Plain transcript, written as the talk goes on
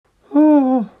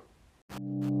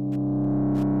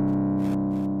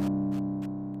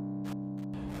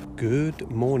Good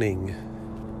morning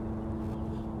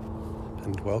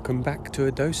and welcome back to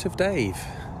A Dose of Dave.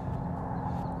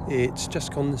 It's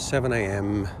just gone 7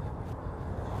 a.m.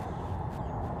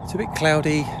 It's a bit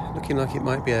cloudy, looking like it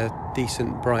might be a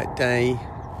decent bright day.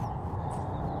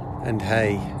 And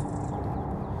hey,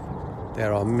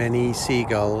 there are many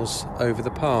seagulls over the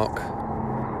park.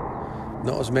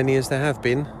 Not as many as there have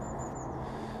been,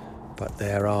 but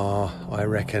there are, I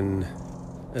reckon,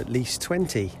 at least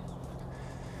 20.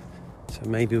 So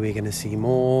maybe we're going to see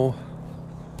more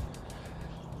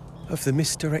of the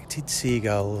misdirected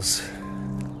seagulls.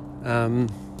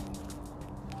 It's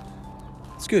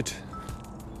good.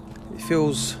 It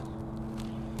feels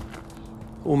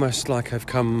almost like I've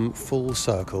come full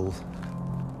circle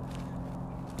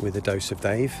with A Dose of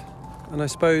Dave. And I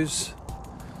suppose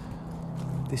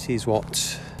this is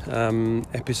what,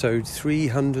 episode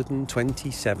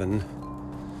 327.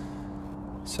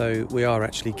 So we are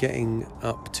actually getting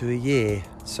up to a year.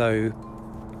 So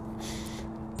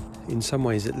in some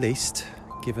ways at least,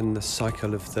 given the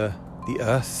cycle of the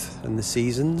earth and the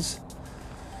seasons,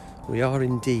 we are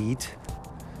indeed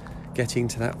getting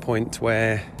to that point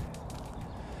where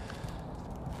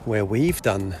we've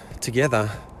done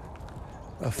together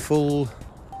a full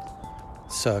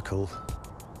circle.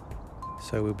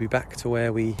 So we'll be back to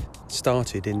where we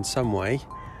started in some way,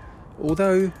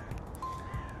 although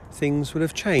things would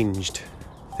have changed,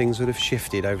 things would have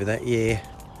shifted over that year.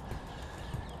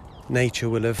 Nature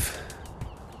will have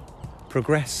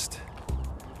progressed.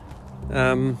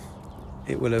 It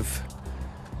will have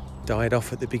died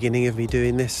off at the beginning of me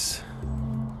doing this,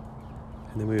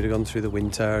 and then we would have gone through the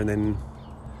winter and then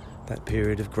that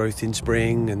period of growth in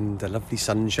spring and the lovely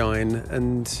sunshine,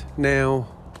 and now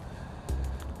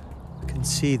I can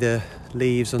see the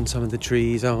leaves on some of the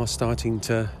trees are starting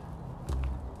to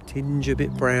tinge a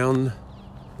bit brown.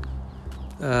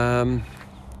 The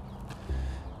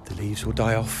leaves will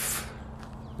die off.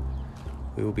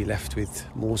 We will be left with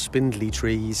more spindly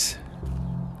trees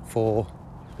for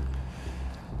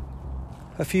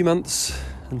a few months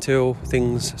until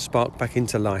things spark back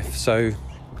into life. So,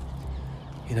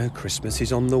 you know, Christmas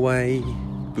is on the way.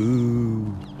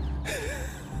 Boo!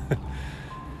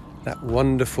 That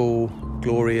wonderful,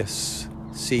 glorious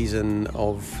season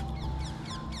of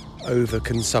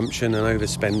overconsumption and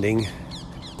overspending,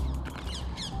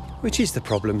 which is the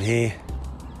problem here.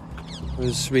 I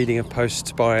was reading a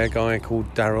post by a guy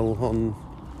called Daryl on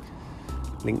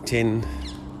LinkedIn,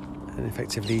 and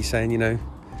effectively saying, you know,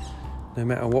 no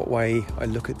matter what way I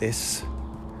look at this,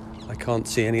 I can't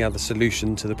see any other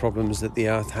solution to the problems that the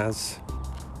earth has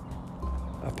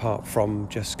apart from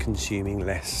just consuming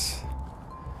less.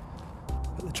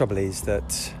 But the trouble is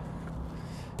that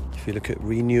if you look at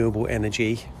renewable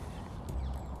energy,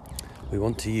 we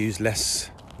want to use less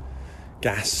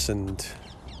gas and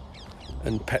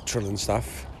petrol and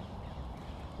stuff.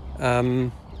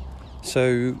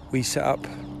 So we set up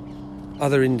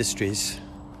other industries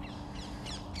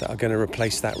that are going to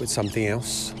replace that with something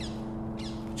else.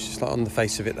 Which is like, on the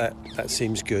face of it, that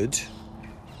seems good.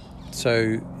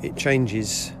 So it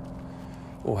changes,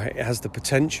 or it has the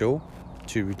potential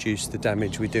to reduce the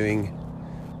damage we're doing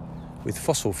with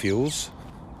fossil fuels.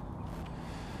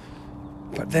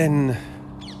 But then,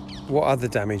 what other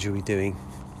damage are we doing?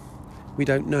 We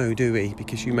don't know, do we?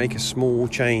 Because you make a small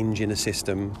change in a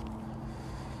system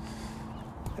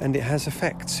and it has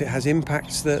effects, it has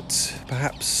impacts that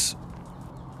perhaps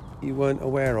you weren't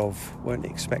aware of, weren't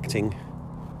expecting.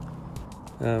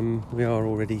 We are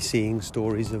already seeing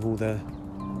stories of all the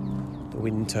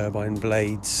wind turbine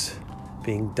blades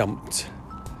being dumped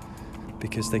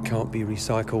because they can't be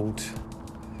recycled,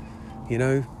 you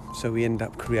know? So we end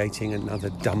up creating another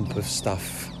dump of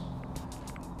stuff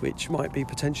which might be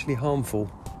potentially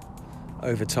harmful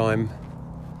over time.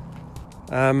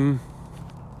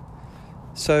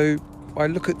 So I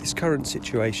look at this current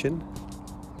situation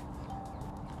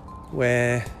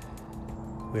where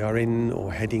we are in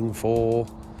or heading for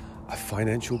a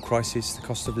financial crisis, the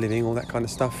cost of living, all that kind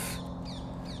of stuff.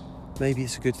 Maybe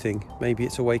it's a good thing. Maybe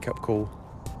it's a wake-up call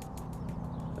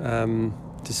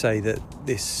to say that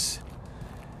this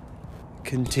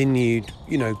continued,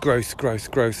 you know, growth,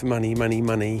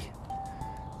 money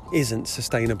isn't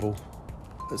sustainable.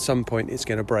 At some point it's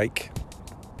going to break.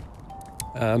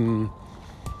 And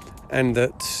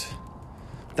that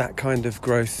kind of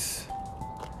growth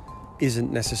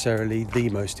isn't necessarily the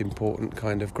most important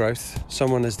kind of growth.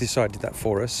 Someone has decided that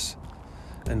for us,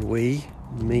 and me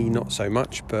not so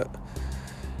much, but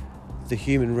the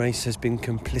human race has been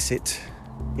complicit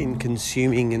in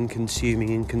consuming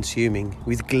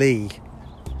with glee.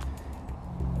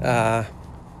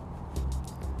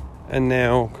 And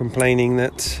now complaining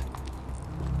that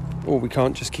Or we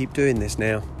can't just keep doing this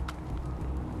now.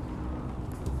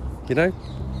 You know?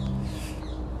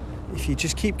 If you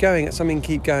just keep going at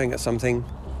something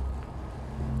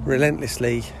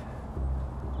relentlessly,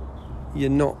 you're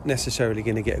not necessarily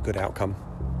going to get a good outcome.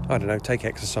 I don't know, take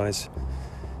exercise.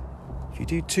 If you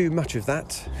do too much of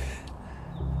that,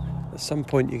 at some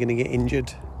point you're going to get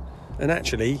injured. And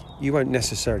actually, you won't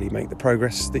necessarily make the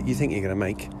progress that you think you're going to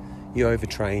make. You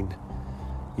overtrain.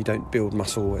 You don't build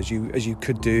muscle as you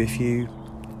could do if you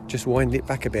just wind it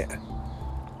back a bit.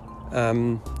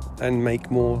 And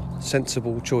make more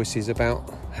sensible choices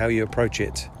about how you approach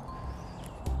it.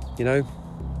 You know?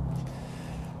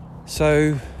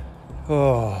 So,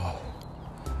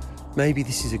 maybe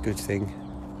this is a good thing.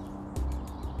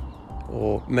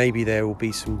 Or maybe there will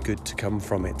be some good to come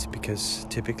from it, because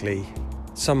typically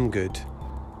some good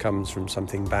comes from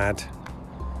something bad.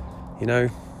 You know?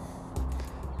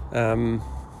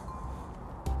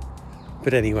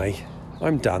 But anyway,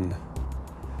 I'm done.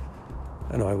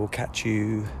 And I will catch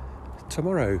you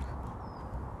tomorrow.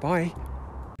 Bye.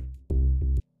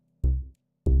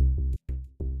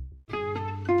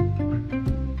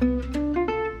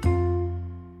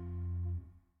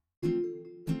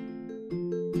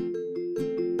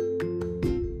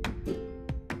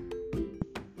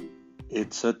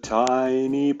 It's a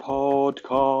tiny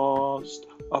podcast,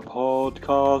 a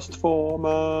podcast for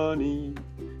money.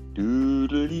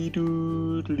 Doodly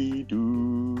doodly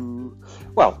doo.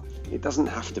 Well, it doesn't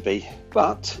have to be,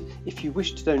 but if you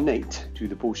wish to donate to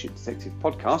the Bullshit Detective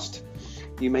podcast,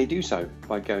 you may do so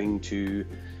by going to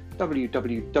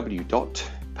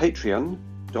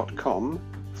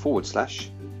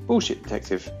www.patreon.com/Bullshit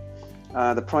Detective.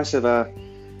 The price of a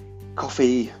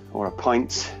coffee or a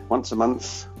pint once a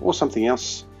month or something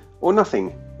else, or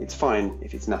nothing. It's fine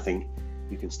if it's nothing.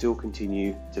 You can still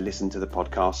continue to listen to the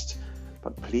podcast,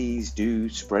 but please do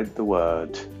spread the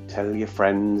word. Tell your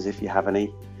friends, if you have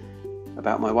any,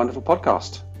 about my wonderful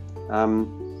podcast.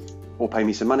 Or pay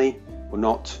me some money, or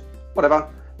not. Whatever.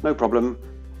 No problem.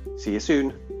 See you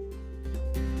soon.